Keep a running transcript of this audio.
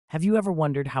Have you ever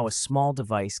wondered how a small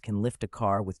device can lift a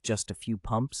car with just a few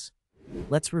pumps?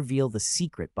 Let's reveal the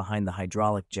secret behind the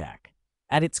hydraulic jack.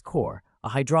 At its core, a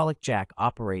hydraulic jack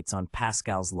operates on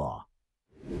Pascal's law.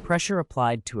 Pressure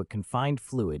applied to a confined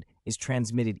fluid is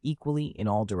transmitted equally in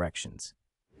all directions.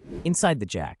 Inside the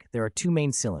jack, there are two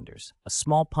main cylinders, a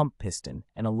small pump piston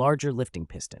and a larger lifting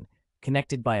piston,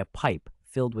 connected by a pipe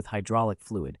filled with hydraulic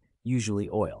fluid, usually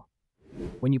oil.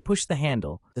 When you push the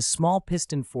handle, the small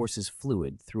piston forces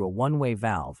fluid through a one-way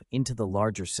valve into the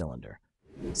larger cylinder.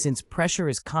 Since pressure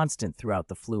is constant throughout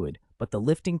the fluid, but the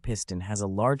lifting piston has a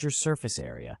larger surface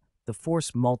area, the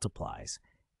force multiplies,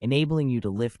 enabling you to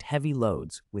lift heavy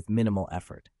loads with minimal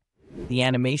effort. The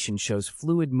animation shows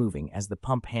fluid moving as the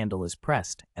pump handle is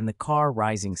pressed and the car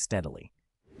rising steadily.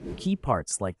 Key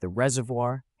parts like the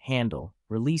reservoir, handle,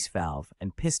 release valve,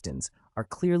 and pistons are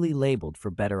clearly labeled for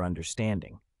better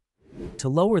understanding. To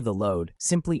lower the load,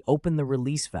 simply open the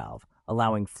release valve,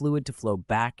 allowing fluid to flow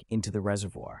back into the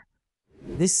reservoir.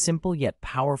 This simple yet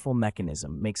powerful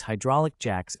mechanism makes hydraulic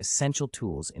jacks essential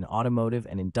tools in automotive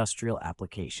and industrial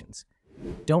applications.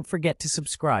 Don't forget to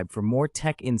subscribe for more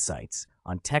tech insights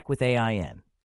on Tech with AIN.